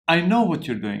I know what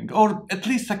you're doing, or at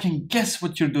least I can guess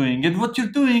what you're doing. And what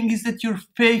you're doing is that you're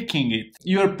faking it.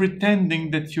 You're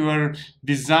pretending that you are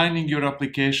designing your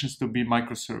applications to be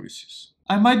microservices.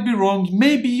 I might be wrong,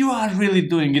 maybe you are really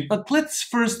doing it, but let's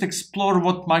first explore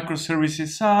what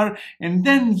microservices are, and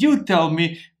then you tell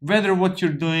me whether what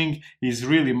you're doing is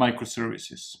really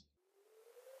microservices.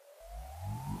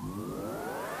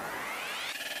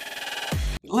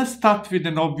 Let's start with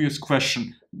an obvious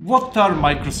question. What are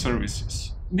microservices?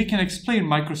 We can explain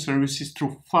microservices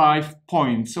through 5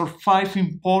 points or 5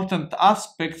 important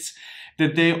aspects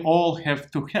that they all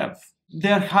have to have.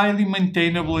 They are highly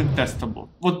maintainable and testable.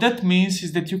 What that means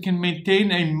is that you can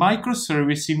maintain a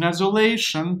microservice in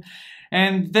isolation,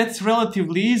 and that's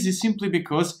relatively easy simply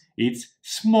because it's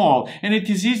small. And it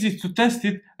is easy to test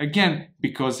it, again,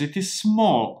 because it is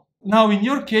small. Now, in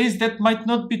your case, that might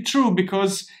not be true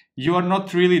because you are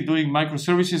not really doing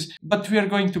microservices, but we are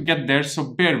going to get there, so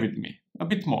bear with me a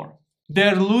bit more.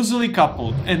 They're loosely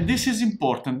coupled, and this is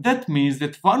important. That means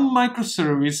that one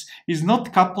microservice is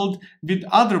not coupled with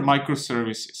other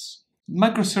microservices.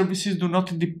 Microservices do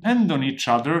not depend on each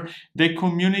other. They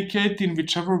communicate in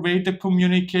whichever way they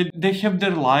communicate. They have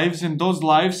their lives, and those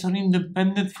lives are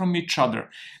independent from each other.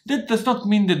 That does not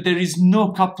mean that there is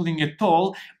no coupling at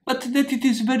all, but that it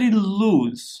is very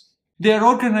loose. They are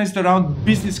organized around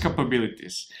business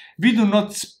capabilities. We do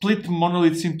not split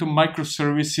monoliths into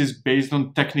microservices based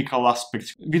on technical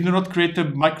aspects. We do not create a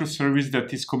microservice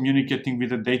that is communicating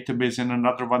with a database and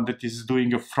another one that is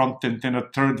doing a front end and a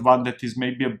third one that is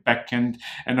maybe a backend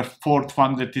and a fourth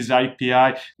one that is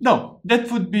API. No,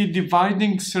 that would be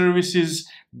dividing services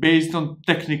based on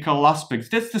technical aspects.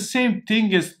 That's the same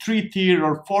thing as 3-tier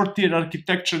or 4-tier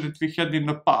architecture that we had in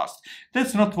the past.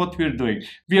 That's not what we're doing.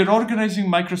 We are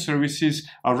organizing microservices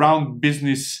around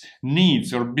business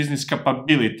needs or business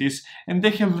capabilities, and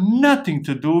they have nothing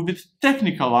to do with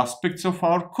technical aspects of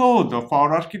our code, of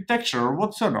our architecture, or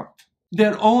whatsoever.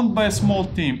 They're owned by a small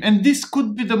team, and this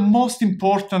could be the most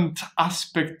important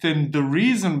aspect and the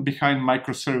reason behind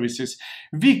microservices.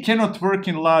 We cannot work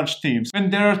in large teams. When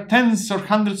there are tens or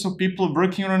hundreds of people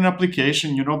working on an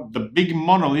application, the big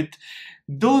monolith,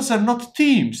 those are not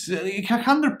teams.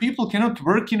 100 people cannot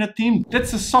work in a team.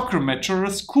 That's a soccer match or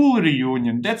a school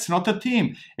reunion. That's not a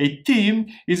team. A team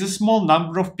is a small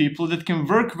number of people that can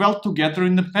work well together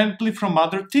independently from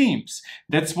other teams.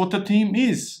 That's what a team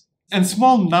is. And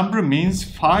small number means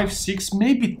 5, 6,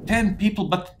 maybe 10 people,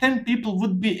 but 10 people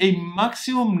would be a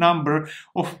maximum number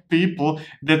of people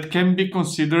that can be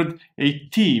considered a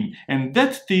team. And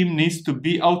that team needs to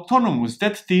be autonomous.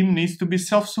 That team needs to be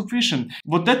self-sufficient.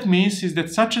 What that means is that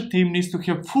such a team needs to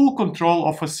have full control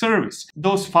of a service.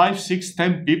 Those 5, 6,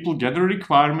 10 people gather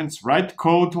requirements, write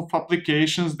code of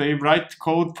applications, they write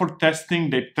code for testing,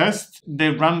 they test,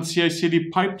 they run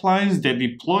CI/CD pipelines, they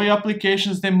deploy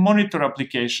applications, they monitor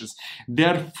applications. They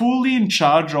are fully in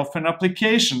charge of an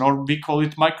application, or we call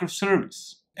it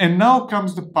microservice. And now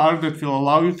comes the part that will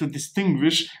allow you to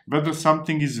distinguish whether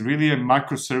something is really a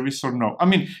microservice or no. I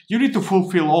mean, you need to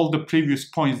fulfill all the previous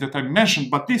points that I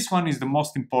mentioned, but this one is the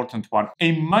most important one.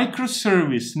 A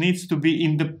microservice needs to be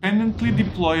independently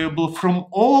deployable from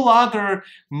all other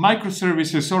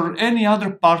microservices or any other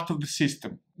part of the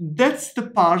system. That's the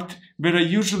part where I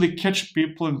usually catch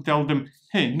people and tell them,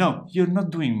 hey, no, you're not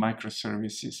doing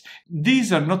microservices.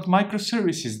 These are not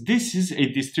microservices. This is a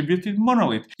distributed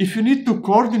monolith. If you need to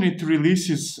coordinate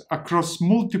releases across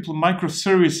multiple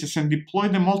microservices and deploy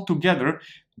them all together,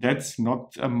 that's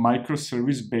not a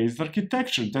microservice-based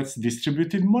architecture. That's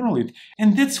distributed monolith.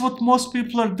 And that's what most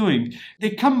people are doing.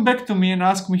 They come back to me and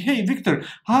ask me, hey, Victor,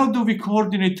 how do we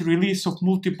coordinate release of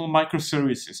multiple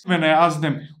microservices? When I ask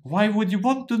them, why would you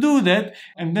want to do that?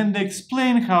 And then they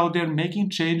explain how they're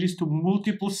making changes to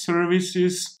multiple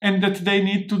services and that they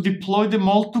need to deploy them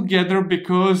all together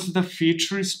because the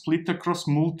feature is split across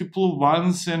multiple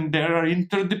ones and there are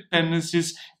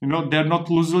interdependencies, they're not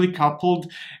loosely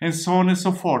coupled, and so on and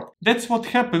so forth. That's what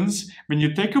happens when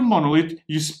you take a monolith,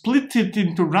 you split it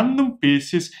into random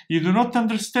pieces, you do not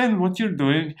understand what you're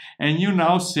doing, and you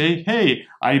now say, hey,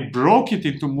 I broke it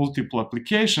into multiple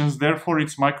applications, therefore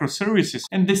it's microservices.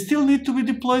 And they still need to be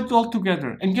deployed all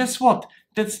together. And guess what?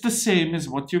 That's the same as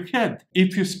what you had.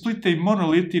 If you split a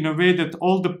monolith in a way that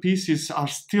all the pieces are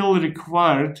still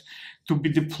required to be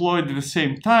deployed at the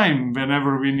same time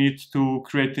whenever we need to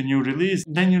create a new release,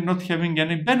 then you're not having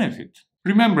any benefit.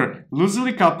 Remember,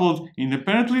 loosely coupled,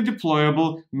 independently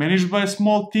deployable, managed by a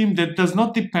small team that does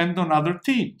not depend on other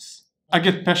teams. I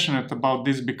get passionate about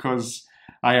this because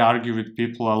I argue with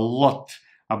people a lot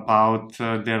about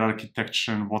their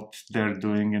architecture and what they're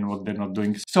doing and what they're not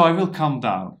doing. So I will calm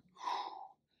down.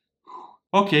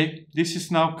 Okay, this is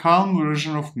now calm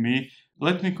version of me.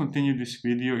 Let me continue this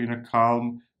video in a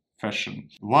calm fashion.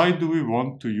 Why do we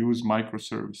want to use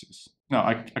microservices? No,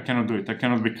 I cannot do it. I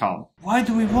cannot be calm. Why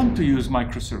do we want to use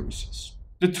microservices?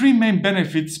 The three main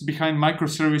benefits behind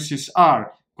microservices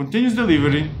are continuous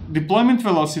delivery, deployment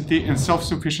velocity, and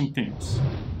self-sufficient teams.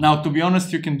 Now, to be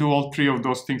honest, you can do all three of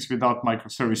those things without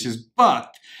microservices,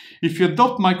 but if you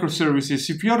adopt microservices,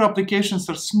 if your applications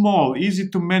are small, easy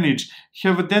to manage,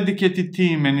 have a dedicated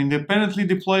team and independently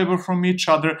deployable from each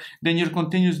other, then your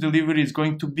continuous delivery is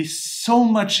going to be so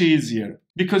much easier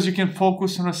because you can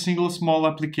focus on a single small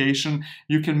application.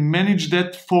 You can manage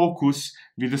that focus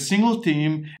with a single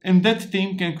team, and that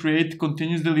team can create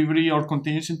continuous delivery or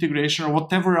continuous integration or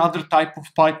whatever other type of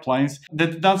pipelines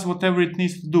that does whatever it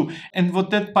needs to do. And what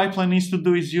that pipeline needs to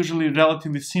do is usually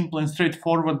relatively simple and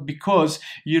straightforward because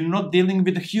you're not dealing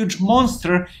with a huge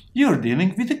monster, you're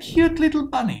dealing with a cute little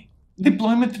bunny.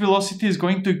 Deployment velocity is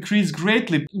going to increase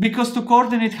greatly because to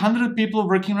coordinate 100 people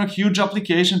working on a huge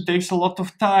application takes a lot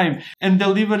of time, and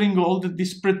delivering all the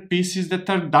disparate pieces that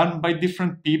are done by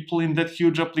different people in that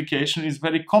huge application is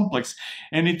very complex,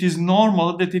 and it is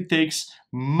normal that it takes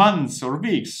months or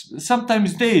weeks,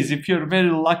 sometimes days if you're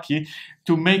very lucky,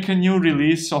 to make a new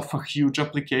release of a huge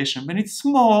application. When it's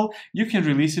small, you can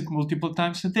release it multiple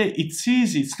times a day. It's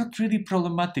easy, it's not really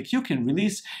problematic. You can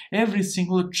release every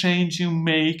single change you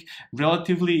make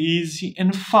relatively easy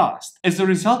and fast. As a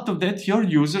result of that, your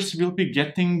users will be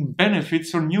getting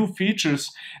benefits or new features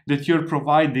that you're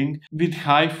providing with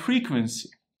high frequency.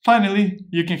 Finally,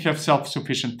 you can have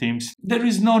self-sufficient teams. There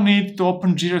is no need to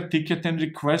open Jira ticket and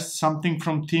request something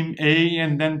from team A,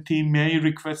 and then team A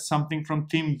requests something from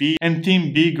team B, and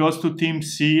team B goes to team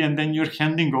C, and then you're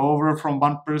handing over from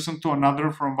one person to another,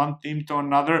 from one team to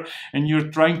another, and you're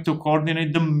trying to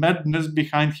coordinate the madness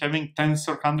behind having tens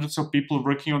or hundreds of people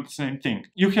working on the same thing.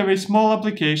 You have a small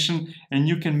application and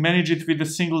you can manage it with a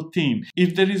single team.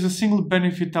 If there is a single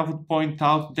benefit I would point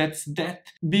out, that's that.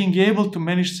 Being able to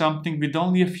manage something with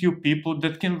only a few people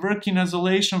that can work in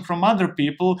isolation from other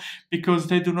people because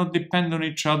they do not depend on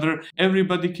each other.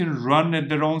 Everybody can run at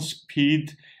their own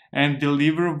speed and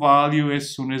deliver value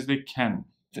as soon as they can.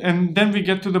 And then we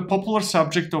get to the popular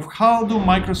subject of how do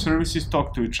microservices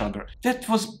talk to each other. That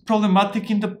was problematic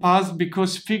in the past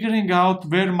because figuring out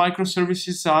where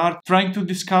microservices are, trying to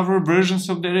discover versions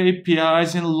of their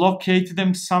APIs and locate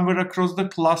them somewhere across the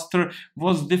cluster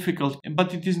was difficult.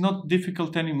 But it is not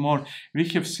difficult anymore. We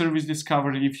have service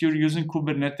discovery. If you're using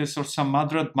Kubernetes or some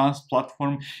other advanced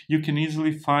platform, you can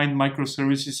easily find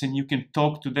microservices and you can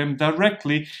talk to them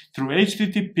directly through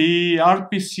HTTP,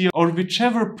 RPC, or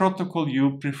whichever protocol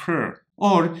you prefer.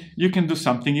 Or you can do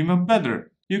something even better.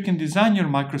 You can design your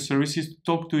microservices to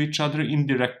talk to each other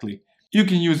indirectly. You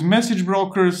can use message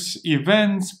brokers,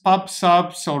 events, pub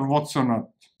subs, or what's or not.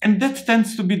 And that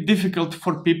tends to be difficult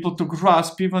for people to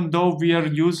grasp, even though we are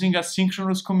using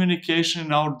asynchronous communication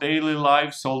in our daily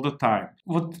lives all the time.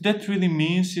 What that really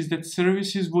means is that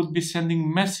services would be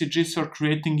sending messages or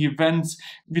creating events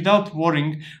without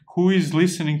worrying who is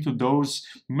listening to those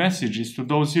messages, to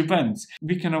those events.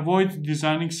 We can avoid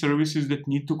designing services that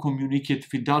need to communicate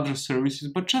with other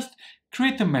services, but just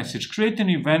create a message, create an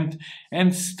event,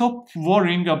 and stop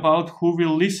worrying about who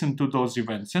will listen to those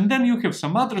events. And then you have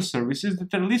some other services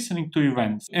that are listening to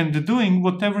events and doing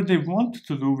whatever they want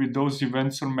to do with those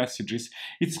events or messages.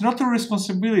 It's not a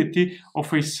responsibility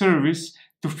of a service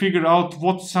to figure out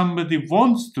what somebody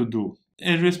wants to do.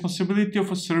 A responsibility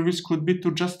of a service could be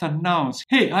to just announce,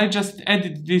 hey, I just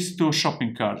added this to a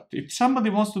shopping cart. If somebody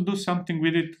wants to do something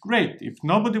with it, great. If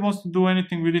nobody wants to do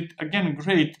anything with it, again,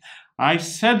 great. I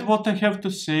said what I have to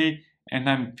say and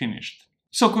I'm finished.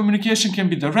 So communication can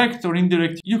be direct or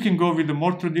indirect. You can go with a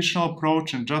more traditional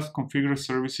approach and just configure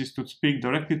services to speak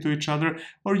directly to each other,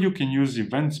 or you can use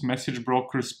events, message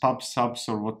brokers, pub subs,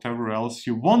 or whatever else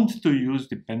you want to use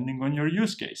depending on your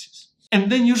use cases. And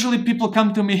then usually people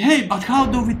come to me, hey, but how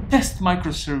do we test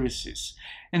microservices?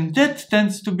 And that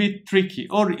tends to be tricky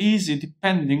or easy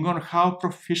depending on how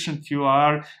proficient you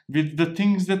are with the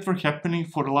things that were happening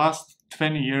for the last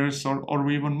 20 years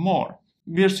or even more.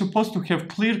 We are supposed to have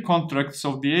clear contracts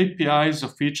of the APIs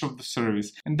of each of the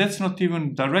service. And that's not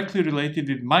even directly related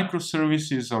with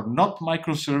microservices or not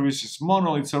microservices,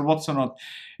 monoliths or what's or not.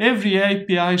 Every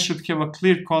API should have a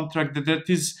clear contract that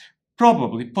is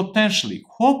probably, potentially,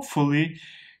 hopefully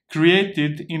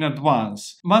created in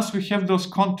advance. Once we have those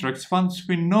contracts, once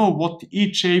we know what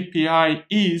each API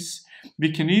is,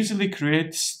 we can easily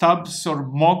create stubs or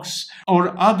mocks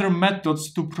or other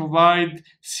methods to provide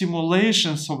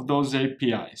simulations of those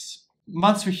APIs.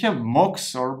 Once we have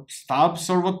mocks or stubs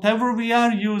or whatever we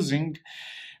are using,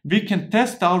 we can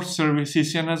test our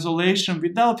services in isolation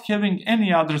without having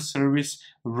any other service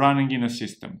running in a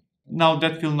system. Now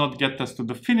that will not get us to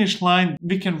the finish line.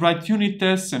 We can write unit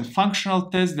tests and functional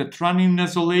tests that run in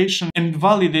isolation and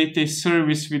validate a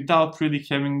service without really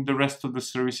having the rest of the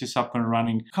services up and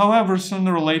running. However,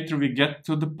 sooner or later we get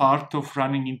to the part of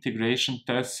running integration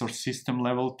tests or system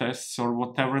level tests or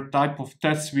whatever type of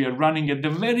tests we are running at the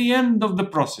very end of the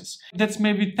process. That's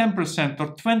maybe 10%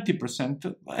 or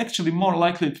 20%, actually more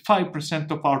likely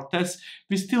 5% of our tests.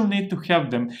 We still need to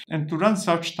have them, and to run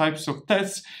such types of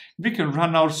tests we can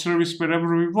run our service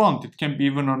wherever we want. It can be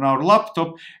even on our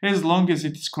laptop, as long as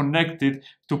it is connected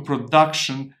to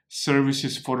production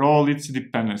services for all its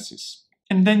dependencies.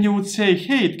 And then you would say,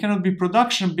 hey, it cannot be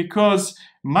production because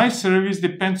my service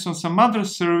depends on some other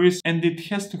service and it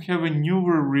has to have a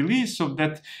newer release of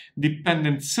that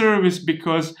dependent service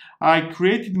because I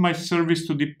created my service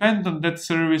to depend on that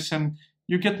service. And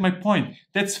you get my point.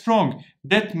 That's wrong.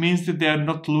 That means that they are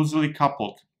not loosely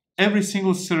coupled. Every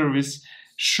single service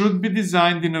should be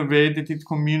designed in a way that it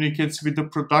communicates with the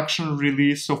production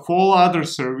release of all other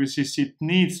services it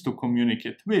needs to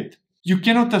communicate with. You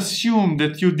cannot assume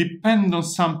that you depend on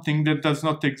something that does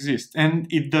not exist, and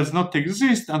it does not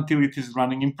exist until it is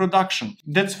running in production.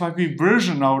 That's why we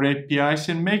version our APIs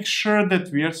and make sure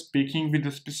that we are speaking with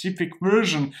a specific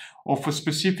version of a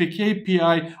specific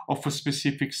API of a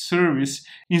specific service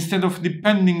instead of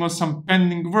depending on some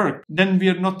pending work. Then we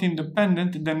are not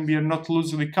independent, then we are not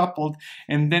loosely coupled,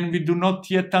 and then we do not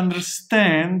yet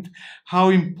understand how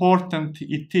important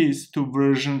it is to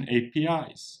version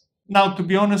APIs. Now, to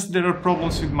be honest, there are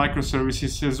problems with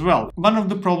microservices as well. One of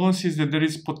the problems is that there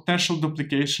is potential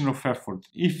duplication of effort.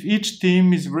 If each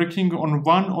team is working on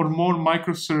one or more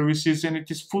microservices and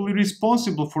it is fully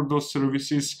responsible for those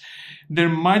services, there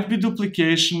might be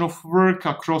duplication of work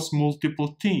across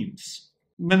multiple teams.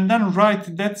 When done right,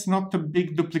 that's not a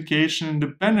big duplication, and the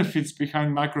benefits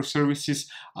behind microservices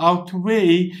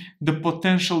outweigh the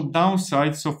potential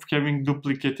downsides of having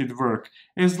duplicated work,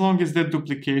 as long as that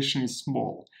duplication is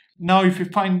small. Now, if we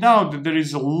find out that there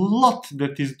is a lot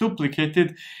that is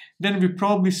duplicated, then we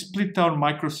probably split our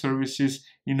microservices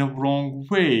in a wrong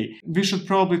way. We should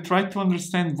probably try to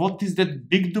understand what is that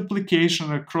big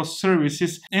duplication across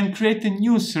services and create a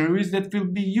new service that will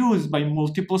be used by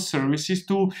multiple services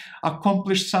to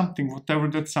accomplish something, whatever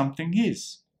that something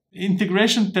is.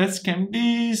 Integration tests can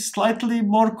be slightly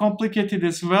more complicated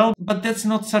as well, but that's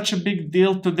not such a big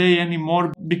deal today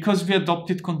anymore because we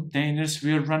adopted containers,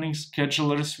 we are running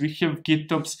schedulers, we have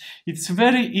GitOps. It's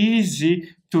very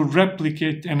easy to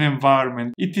replicate an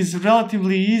environment. It is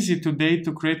relatively easy today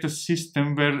to create a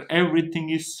system where everything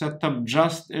is set up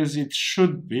just as it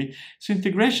should be. So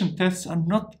integration tests are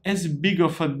not as big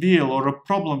of a deal or a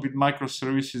problem with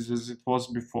microservices as it was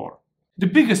before. The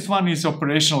biggest one is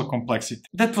operational complexity.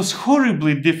 That was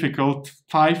horribly difficult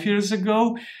 5 years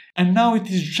ago, and now it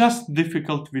is just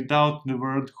difficult without the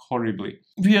word horribly.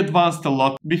 We advanced a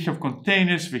lot. We have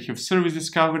containers, we have service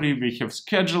discovery, we have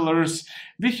schedulers,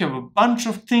 we have a bunch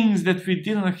of things that we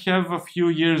didn't have a few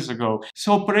years ago.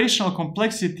 So operational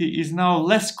complexity is now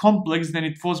less complex than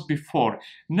it was before.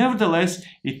 Nevertheless,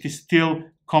 it is still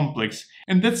complex.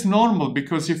 And that's normal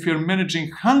because if you're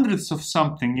managing hundreds of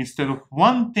something instead of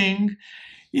one thing,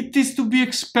 it is to be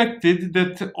expected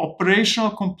that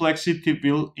operational complexity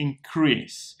will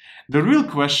increase. The real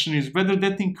question is whether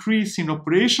that increase in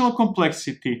operational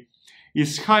complexity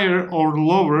is higher or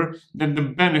lower than the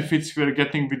benefits we are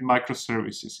getting with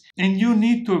microservices. And you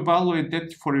need to evaluate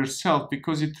that for yourself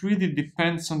because it really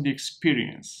depends on the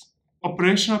experience.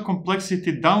 Operational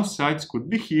complexity downsides could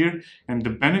be here and the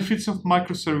benefits of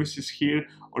microservices here,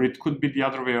 or it could be the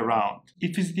other way around.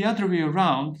 If it's the other way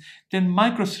around, then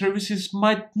microservices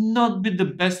might not be the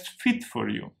best fit for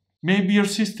you. Maybe your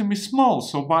system is small,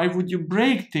 so why would you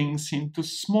break things into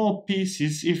small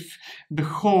pieces if the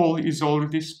whole is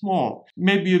already small?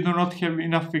 Maybe you do not have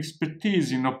enough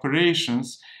expertise in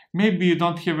operations. Maybe you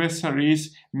don't have SREs,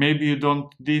 maybe you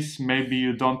don't this, maybe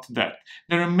you don't that.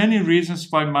 There are many reasons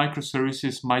why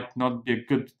microservices might not be a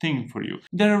good thing for you.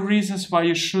 There are reasons why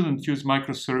you shouldn't use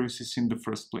microservices in the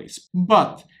first place.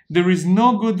 But there is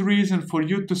no good reason for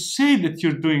you to say that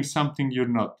you're doing something you're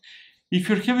not. If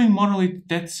you're having monolith,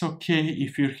 that's okay.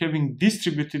 If you're having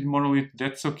distributed monolith,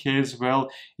 that's okay as well.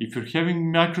 If you're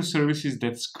having microservices,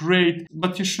 that's great.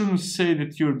 But you shouldn't say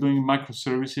that you're doing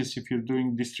microservices if you're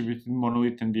doing distributed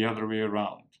monolith and the other way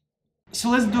around.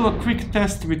 So let's do a quick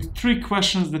test with 3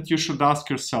 questions that you should ask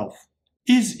yourself.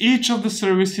 Is each of the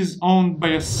services owned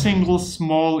by a single,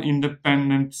 small,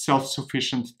 independent,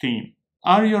 self-sufficient team?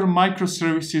 Are your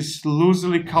microservices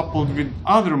loosely coupled with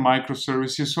other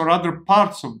microservices or other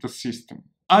parts of the system?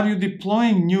 Are you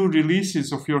deploying new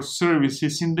releases of your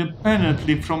services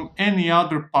independently from any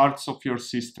other parts of your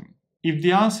system? If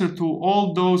the answer to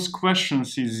all those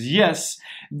questions is yes,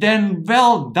 then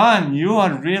well done, you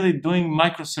are really doing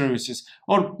microservices.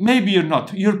 Or maybe you're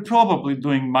not, you're probably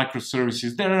doing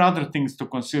microservices. There are other things to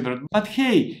consider. But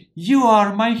hey, you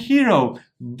are my hero.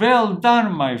 Well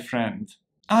done, my friend.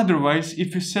 Otherwise,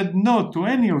 if you said no to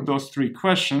any of those three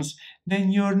questions,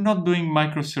 then you're not doing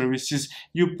microservices.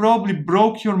 You probably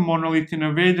broke your monolith in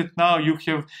a way that now you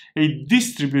have a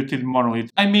distributed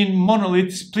monolith. I mean,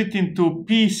 monolith split into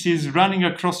pieces running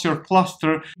across your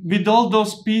cluster with all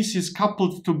those pieces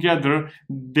coupled together,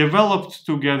 developed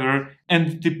together,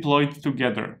 and deployed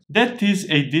together. That is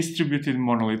a distributed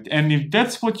monolith. And if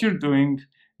that's what you're doing,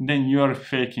 then you are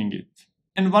faking it.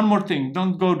 And one more thing,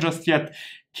 don't go just yet.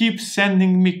 Keep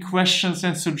sending me questions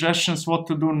and suggestions what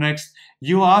to do next.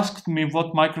 You asked me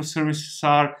what microservices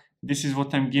are. This is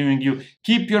what I'm giving you.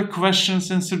 Keep your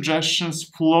questions and suggestions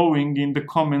flowing in the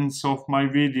comments of my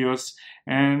videos,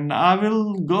 and I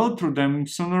will go through them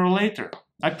sooner or later.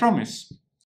 I promise.